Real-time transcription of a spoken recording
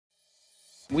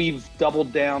We've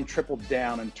doubled down, tripled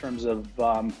down in terms of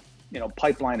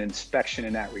pipeline inspection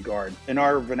in that regard. In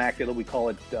our vernacular, we call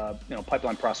it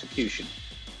pipeline prosecution.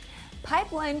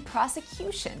 Pipeline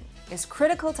prosecution is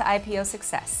critical to IPO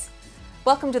success.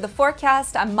 Welcome to the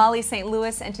Forecast. I'm Molly St.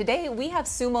 Louis, and today we have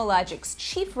Sumo Logic's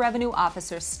Chief Revenue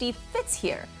Officer, Steve Fitz,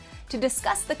 here to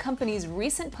discuss the company's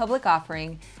recent public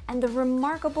offering and the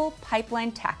remarkable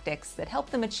pipeline tactics that help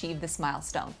them achieve this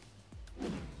milestone.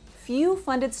 Few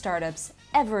funded startups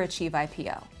ever achieve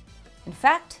IPO. In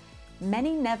fact,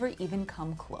 many never even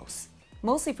come close,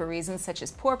 mostly for reasons such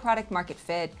as poor product market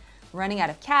fit, running out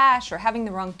of cash, or having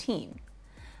the wrong team.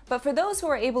 But for those who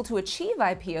are able to achieve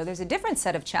IPO, there's a different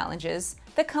set of challenges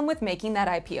that come with making that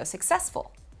IPO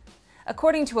successful.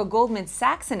 According to a Goldman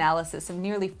Sachs analysis of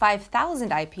nearly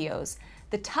 5,000 IPOs,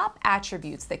 the top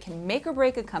attributes that can make or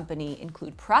break a company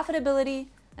include profitability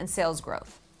and sales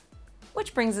growth.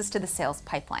 Which brings us to the sales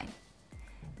pipeline.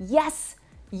 Yes,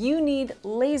 you need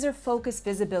laser-focused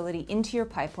visibility into your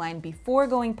pipeline before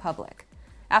going public.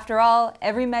 After all,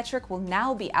 every metric will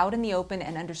now be out in the open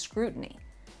and under scrutiny.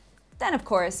 Then, of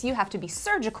course, you have to be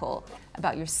surgical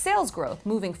about your sales growth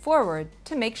moving forward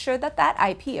to make sure that that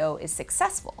IPO is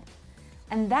successful.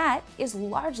 And that is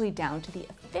largely down to the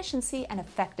efficiency and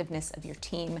effectiveness of your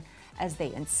team as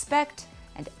they inspect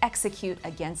and execute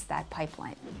against that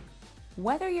pipeline.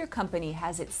 Whether your company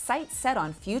has its sights set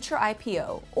on future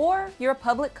IPO or you're a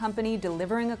public company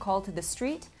delivering a call to the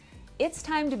street, it's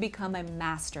time to become a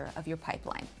master of your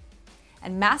pipeline.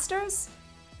 And masters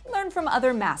learn from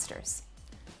other masters.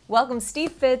 Welcome,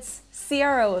 Steve Fitz,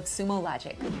 CRO of Sumo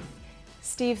Logic.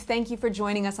 Steve, thank you for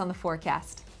joining us on the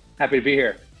Forecast. Happy to be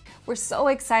here. We're so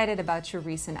excited about your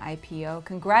recent IPO.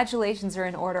 Congratulations are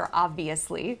in order,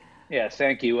 obviously. Yes,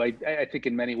 thank you. I think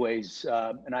in many ways,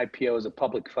 an IPO is a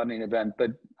public funding event,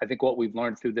 but I think what we've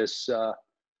learned through this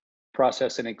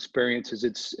process and experience is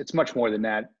it's much more than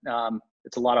that.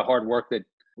 It's a lot of hard work that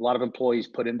a lot of employees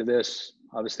put into this,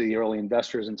 obviously the early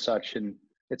investors and such, and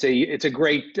it's a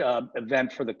great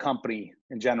event for the company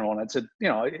in general, and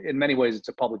in many ways it's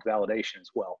a public validation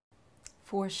as well.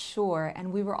 For sure,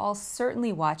 and we were all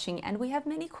certainly watching, and we have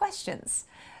many questions.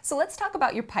 So let's talk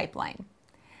about your pipeline.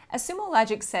 As Sumo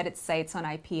Logic set its sights on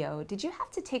IPO, did you have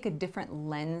to take a different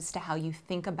lens to how you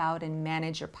think about and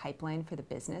manage your pipeline for the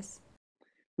business?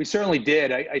 We certainly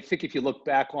did. I think if you look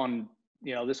back on,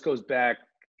 this goes back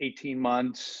 18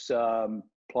 months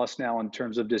plus now in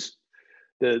terms of just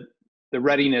the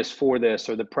readiness for this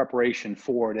or the preparation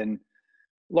for it, and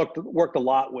worked a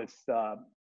lot with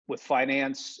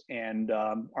finance and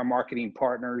our marketing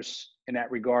partners in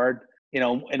that regard.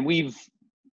 And we've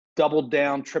doubled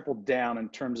down, tripled down in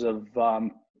terms of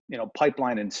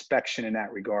pipeline inspection in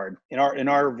that regard. In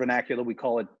our vernacular, we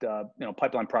call it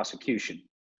pipeline prosecution.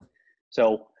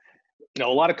 So a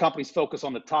lot of companies focus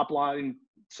on the top line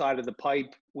side of the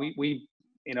pipe. We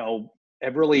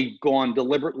have really gone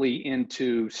deliberately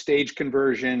into stage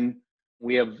conversion.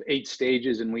 We have 8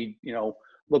 stages, and we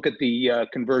look at the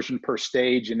conversion per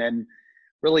stage, and then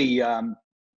really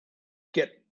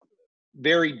get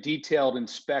very detailed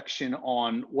inspection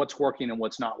on what's working and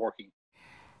what's not working.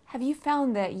 Have you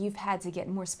found that you've had to get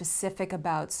more specific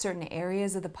about certain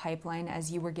areas of the pipeline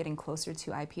as you were getting closer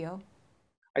to IPO?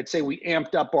 I'd say we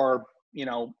amped up our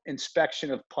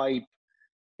inspection of pipe,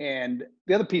 and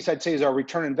the other piece I'd say is our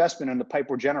return investment in the pipe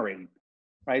we're generating,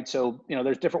 right? So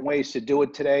there's different ways to do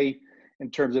it today in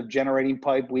terms of generating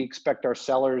pipe. We expect our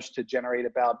sellers to generate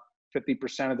about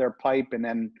 50% of their pipe, and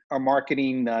then our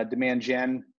marketing demand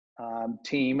gen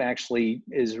team actually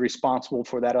is responsible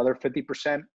for that other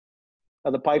 50%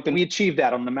 of the pipe. And we achieved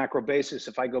that on the macro basis.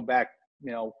 If I go back,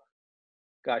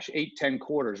 8-10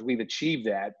 quarters, we've achieved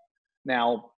that.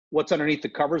 Now, what's underneath the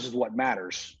covers is what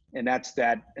matters. And that's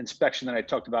that inspection that I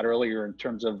talked about earlier in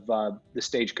terms of the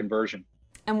stage conversion.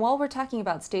 And while we're talking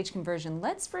about stage conversion,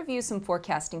 let's review some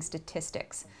forecasting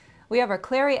statistics. We have our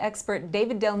Clari expert,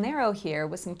 David Del Nero, here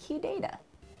with some key data.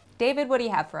 David, what do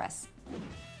you have for us?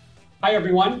 Hi,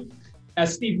 everyone.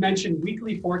 As Steve mentioned,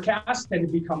 weekly forecasts tend to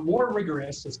become more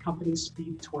rigorous as companies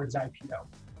speed towards IPO.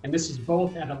 And this is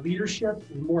both at a leadership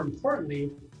and, more importantly,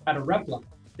 at a rep level.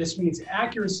 This means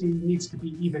accuracy needs to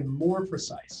be even more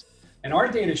precise. And our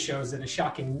data shows that a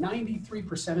shocking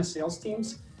 93% of sales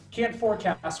teams can't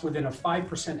forecast within a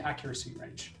 5% accuracy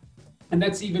range. And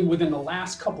that's even within the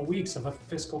last couple weeks of a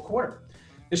fiscal quarter.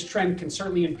 This trend can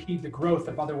certainly impede the growth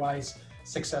of otherwise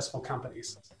successful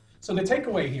companies. So the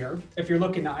takeaway here, if you're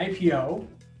looking to IPO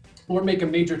or make a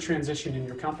major transition in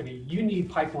your company, you need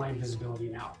pipeline visibility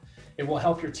now. It will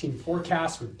help your team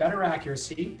forecast with better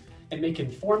accuracy and make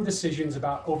informed decisions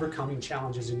about overcoming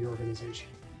challenges in your organization.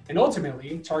 and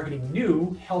ultimately targeting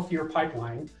new, healthier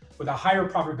pipeline with a higher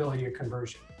probability of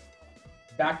conversion.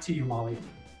 Back to you, Molly.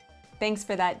 Thanks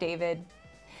for that, David.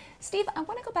 Steve, I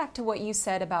want to go back to what you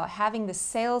said about having the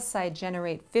sales side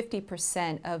generate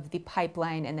 50% of the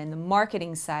pipeline and then the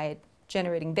marketing side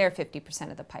generating their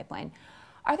 50% of the pipeline.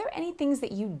 Are there any things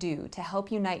that you do to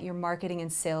help unite your marketing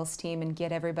and sales team and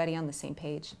get everybody on the same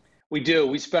page? We do.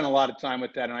 We spend a lot of time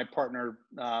with that, and I partner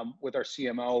with our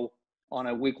CMO on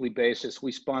a weekly basis.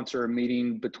 We sponsor a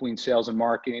meeting between sales and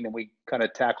marketing, and we kind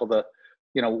of tackle the,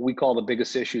 what we call the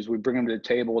biggest issues. We bring them to the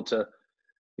table. It's a,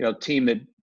 team that,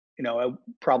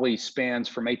 probably spans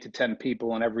from 8 to 10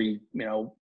 people on every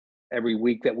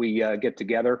week that we get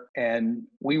together, and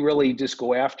we really just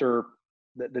go after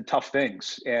the tough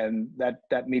things. And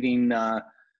that meeting,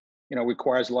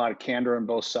 requires a lot of candor on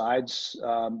both sides.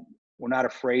 We're not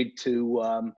afraid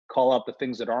to call out the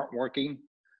things that aren't working.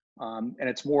 And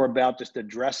it's more about just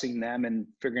addressing them and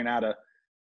figuring out a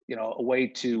way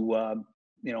to,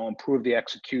 improve the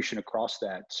execution across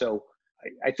that. So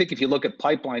I think if you look at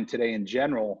pipeline today in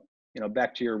general,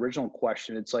 back to your original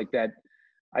question, it's like that.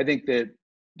 I think that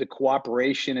the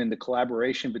cooperation and the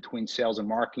collaboration between sales and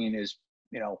marketing is,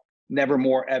 never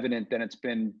more evident than it's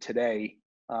been today.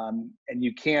 And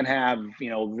you can't have,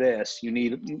 this. You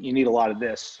need a lot of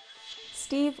this.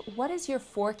 Steve, what is your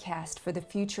forecast for the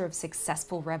future of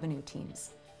successful revenue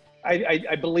teams?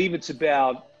 I believe it's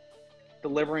about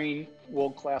delivering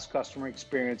world-class customer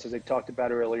experience, as I talked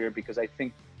about earlier, because I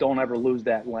think don't ever lose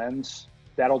that lens.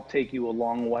 That'll take you a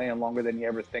long way and longer than you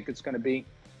ever think it's going to be.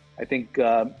 I think,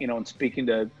 in speaking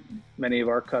to many of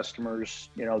our customers,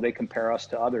 they compare us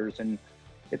to others, and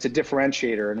it's a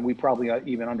differentiator, and we probably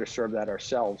even underserve that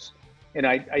ourselves. And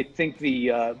I think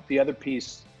the other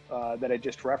piece that I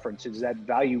just referenced is that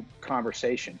value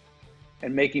conversation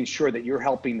and making sure that you're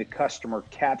helping the customer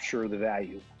capture the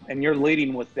value. And you're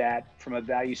leading with that from a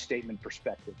value statement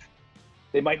perspective.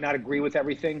 They might not agree with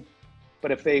everything,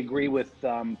 but if they agree with,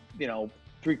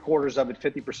 3/4 of it,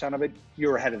 50% of it,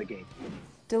 you're ahead of the game.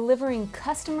 Delivering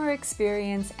customer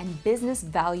experience and business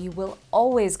value will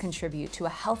always contribute to a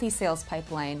healthy sales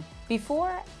pipeline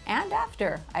before and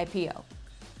after IPO.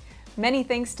 Many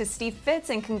thanks to Steve Fitz,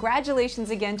 and congratulations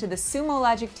again to the Sumo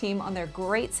Logic team on their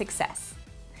great success.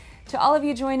 To all of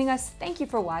you joining us, thank you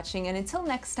for watching, and until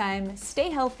next time, stay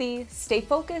healthy, stay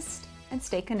focused, and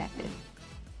stay connected.